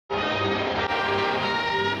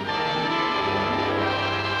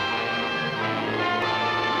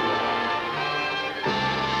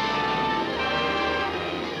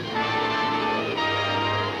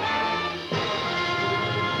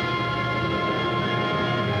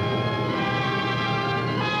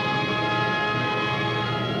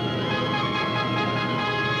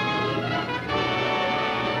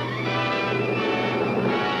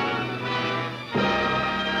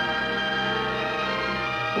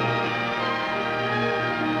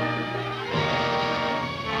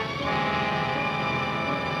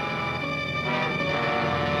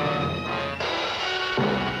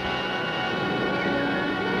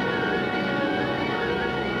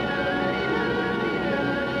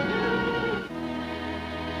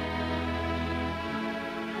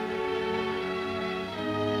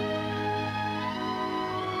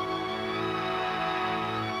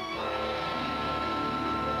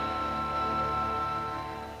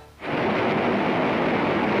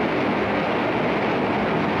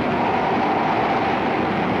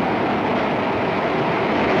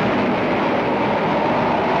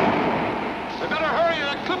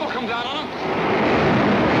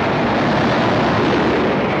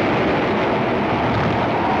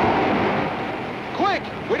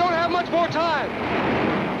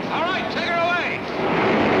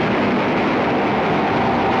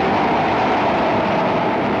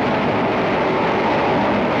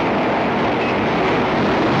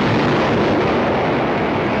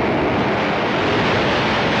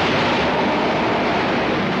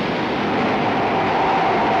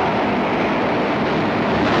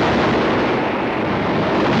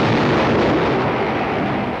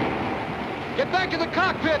back in the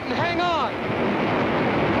cockpit and hang on.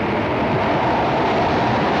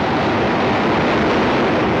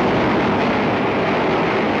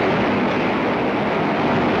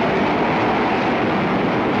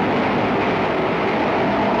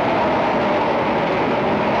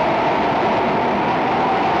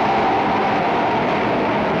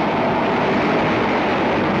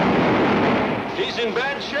 He's in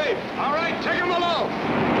bad shape. All right, take him along.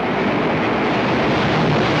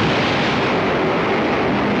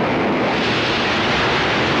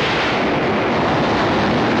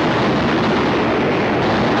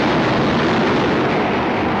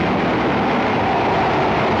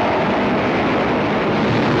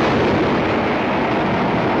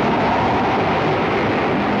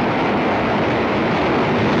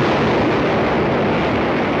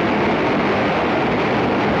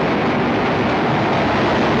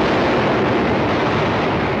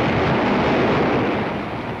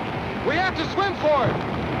 We have to swim for it.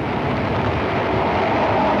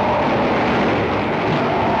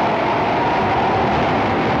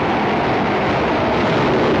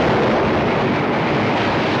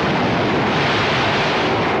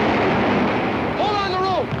 Hold on the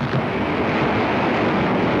rope.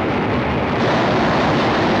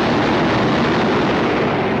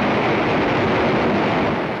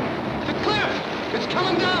 The cliff! It's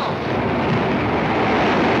coming down!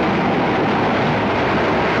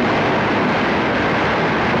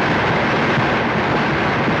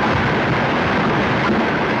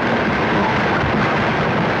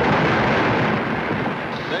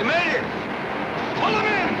 They made it! Pull him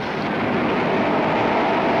in!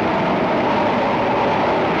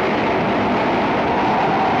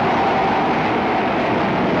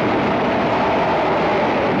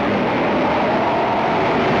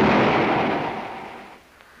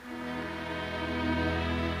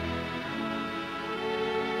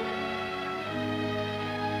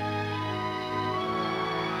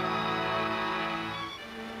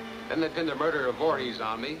 Then they pinned the murder of Voorhees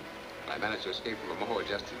on me. I managed to escape from Momoa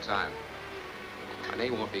just in time. My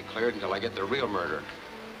name won't be cleared until I get the real murderer,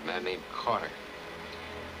 a man named Carter.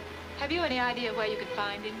 Have you any idea where you can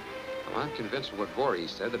find him? Well, I'm convinced from what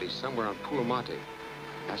Voorhees said that he's somewhere on Pulamati.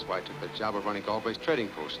 That's why I took the job of running Galbraith's trading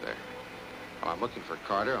post there. While I'm looking for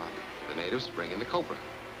Carter, the natives bring in the copra.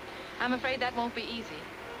 I'm afraid that won't be easy.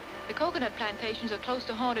 The coconut plantations are close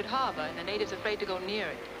to Haunted Harbor, and the natives are afraid to go near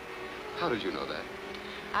it. How did you know that?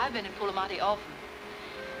 I've been in Pulamati often.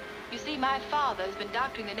 You see, my father has been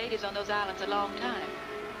doctoring the natives on those islands a long time.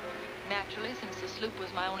 Naturally, since the sloop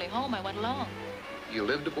was my only home, I went along. You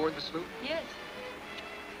lived aboard the sloop? Yes.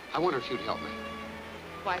 I wonder if you'd help me.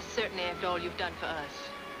 Why, certainly after all you've done for us.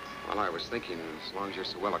 Well, I was thinking, as long as you're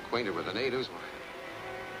so well acquainted with the natives,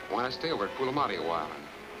 why not stay over at Pulamati a while and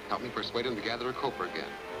help me persuade them to gather a copra again?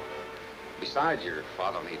 Besides, your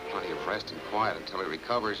father will need plenty of rest and quiet until he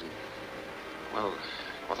recovers, and, well,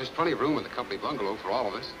 there's plenty of room in the company bungalow for all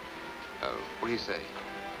of us. What do you say?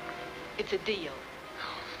 It's a deal.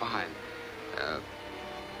 Oh, fine.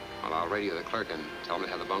 Well, I'll radio the clerk and tell him to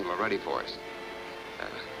have the bungalow ready for us.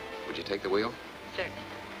 Would you take the wheel? Certainly.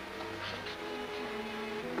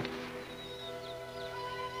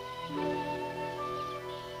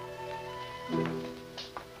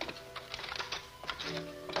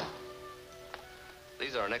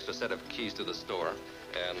 These are an extra set of keys to the store,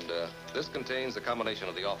 and this contains the combination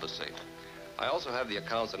of the office safe. I also have the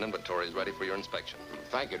accounts and inventories ready for your inspection.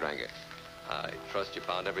 Thank you, Drango. I trust you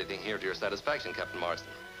found everything here to your satisfaction, Captain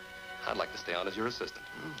Marston. I'd like to stay on as your assistant.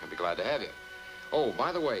 I'd be glad to have you. Oh,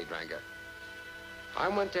 by the way, Drango, I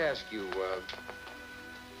want to ask you,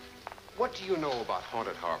 what do you know about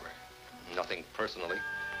Haunted Harbor? Nothing personally,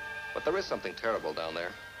 but there is something terrible down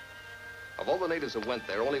there. Of all the natives who went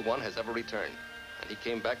there, only one has ever returned. And he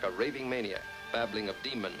came back a raving maniac, babbling of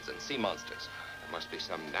demons and sea monsters. There must be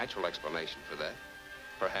some natural explanation for that.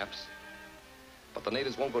 Perhaps. But the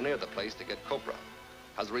natives won't go near the place to get copra.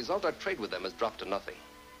 As a result, our trade with them has dropped to nothing.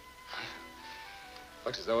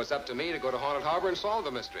 Looks as though it's up to me to go to Haunted Harbor and solve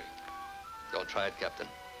the mystery. Don't try it, Captain.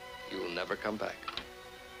 You'll never come back.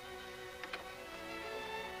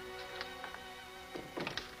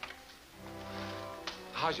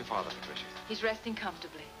 How's your father, Patricia? He's resting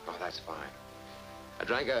comfortably. Oh, that's fine.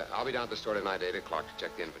 Drango, I'll be down at the store tonight at 8 o'clock to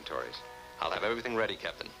check the inventories. I'll have everything ready,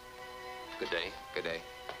 Captain. Good day. Good day.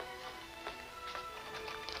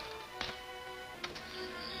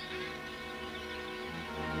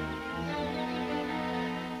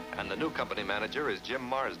 And the new company manager is Jim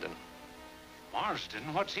Marsden.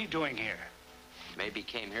 Marsden? What's he doing here? Maybe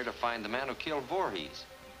came here to find the man who killed Voorhees.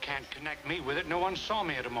 Can't connect me with it. No one saw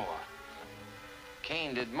me at Amoa.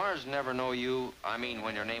 Kane, did Marsden ever know you? I mean,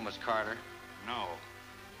 when your name was Carter? No.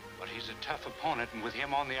 But he's a tough opponent, and with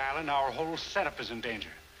him on the island, our whole setup is in danger.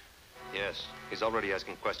 Yes, he's already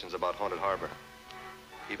asking questions about Haunted Harbor.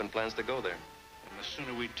 He even plans to go there. And the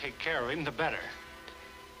sooner we take care of him, the better.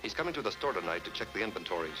 He's coming to the store tonight to check the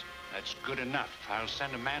inventories. That's good enough. I'll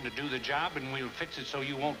send a man to do the job, and we'll fix it so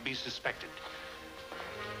you won't be suspected.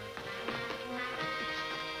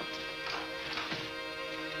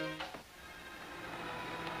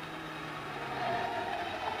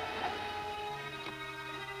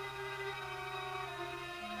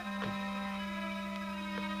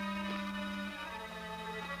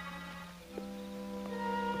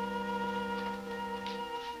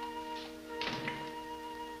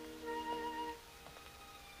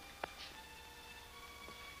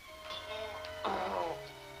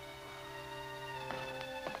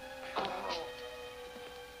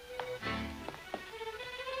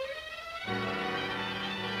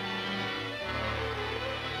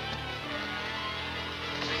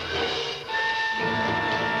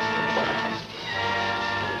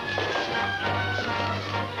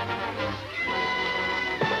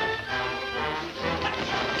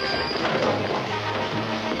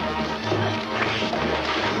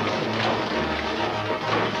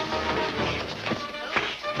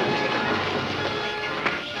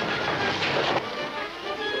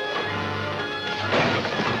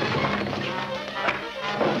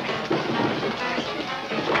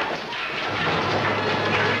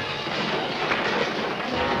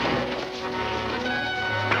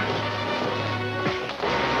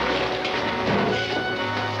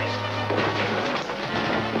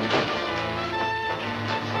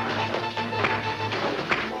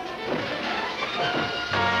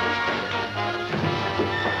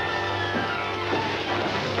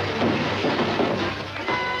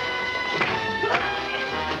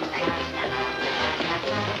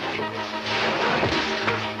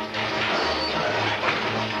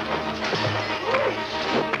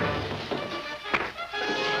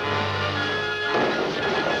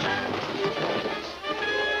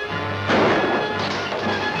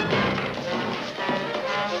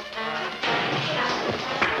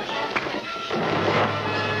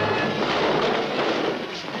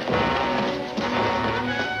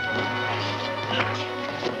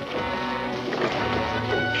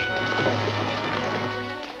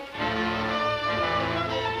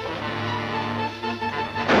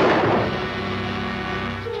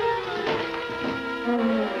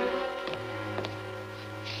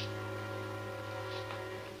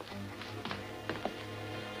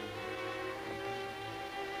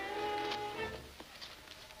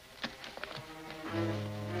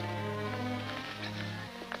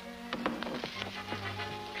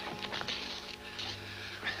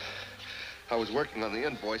 I was working on the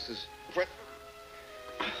invoices. What?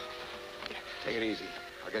 Take it easy.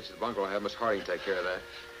 I'll get you the bungalow. I'll have Miss Harding take care of that.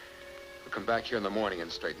 We'll come back here in the morning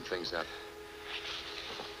and straighten things up.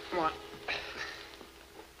 Come on.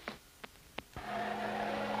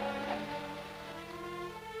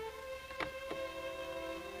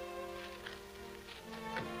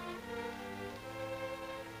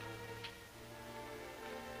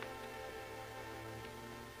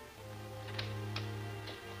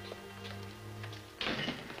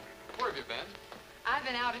 Where have you been? I've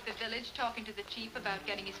been out at the village talking to the chief about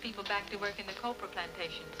getting his people back to work in the copra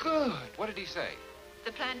plantations. Good. What did he say?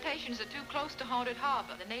 The plantations are too close to Haunted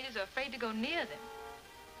Harbor. The natives are afraid to go near them.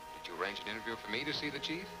 Did you arrange an interview for me to see the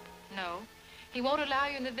chief? No. He won't allow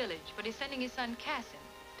you in the village, but he's sending his son Cassim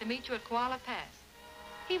to meet you at Koala Pass.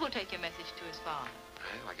 He will take your message to his father.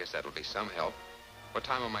 Well, I guess that'll be some help. What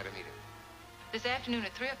time am I to meet him? This afternoon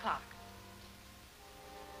at 3 o'clock.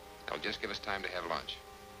 That'll just give us time to have lunch.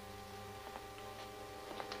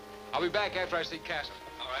 I'll be back after I see Cassim.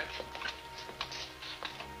 All right.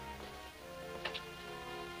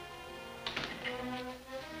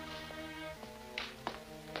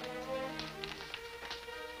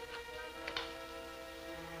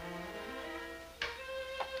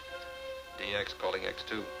 DX calling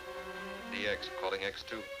X2. DX calling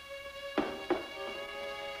X2.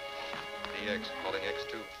 DX calling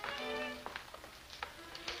X2.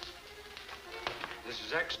 This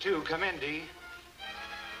is X2. Come in, D.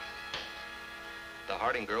 The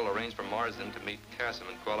Harding girl arranged for Marsden to meet Cassim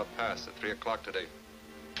in Koala Pass at 3 o'clock today.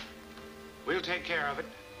 We'll take care of it.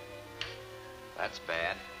 That's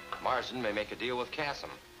bad. Marsden may make a deal with Cassim.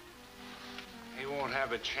 He won't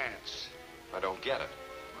have a chance. I don't get it.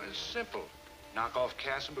 Well, it's simple. Knock off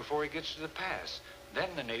Cassim before he gets to the pass.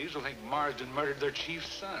 Then the natives will think Marsden murdered their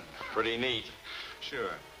chief's son. Pretty neat.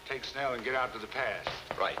 Sure. Take Snell and get out to the pass.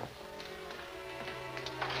 Right.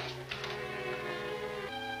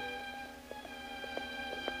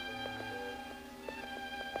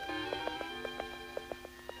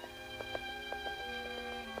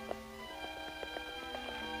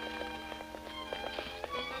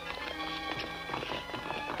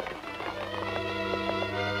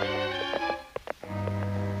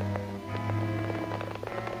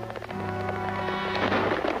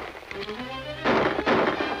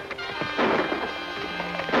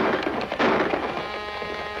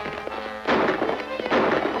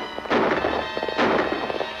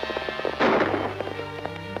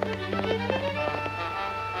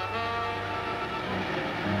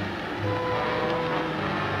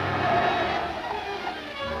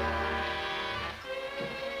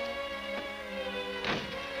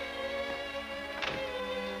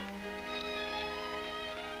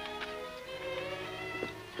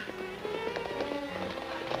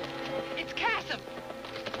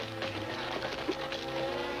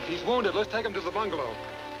 He's wounded. Let's take him to the bungalow.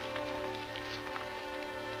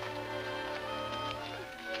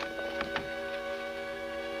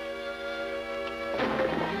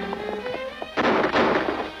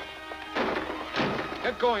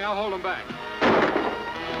 Get going. I'll hold him back.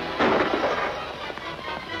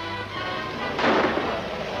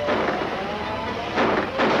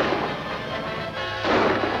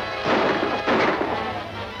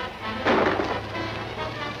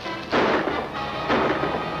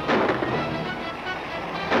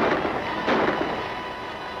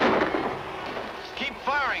 Keep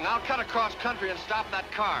firing. I'll cut across country and stop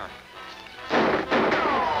that car.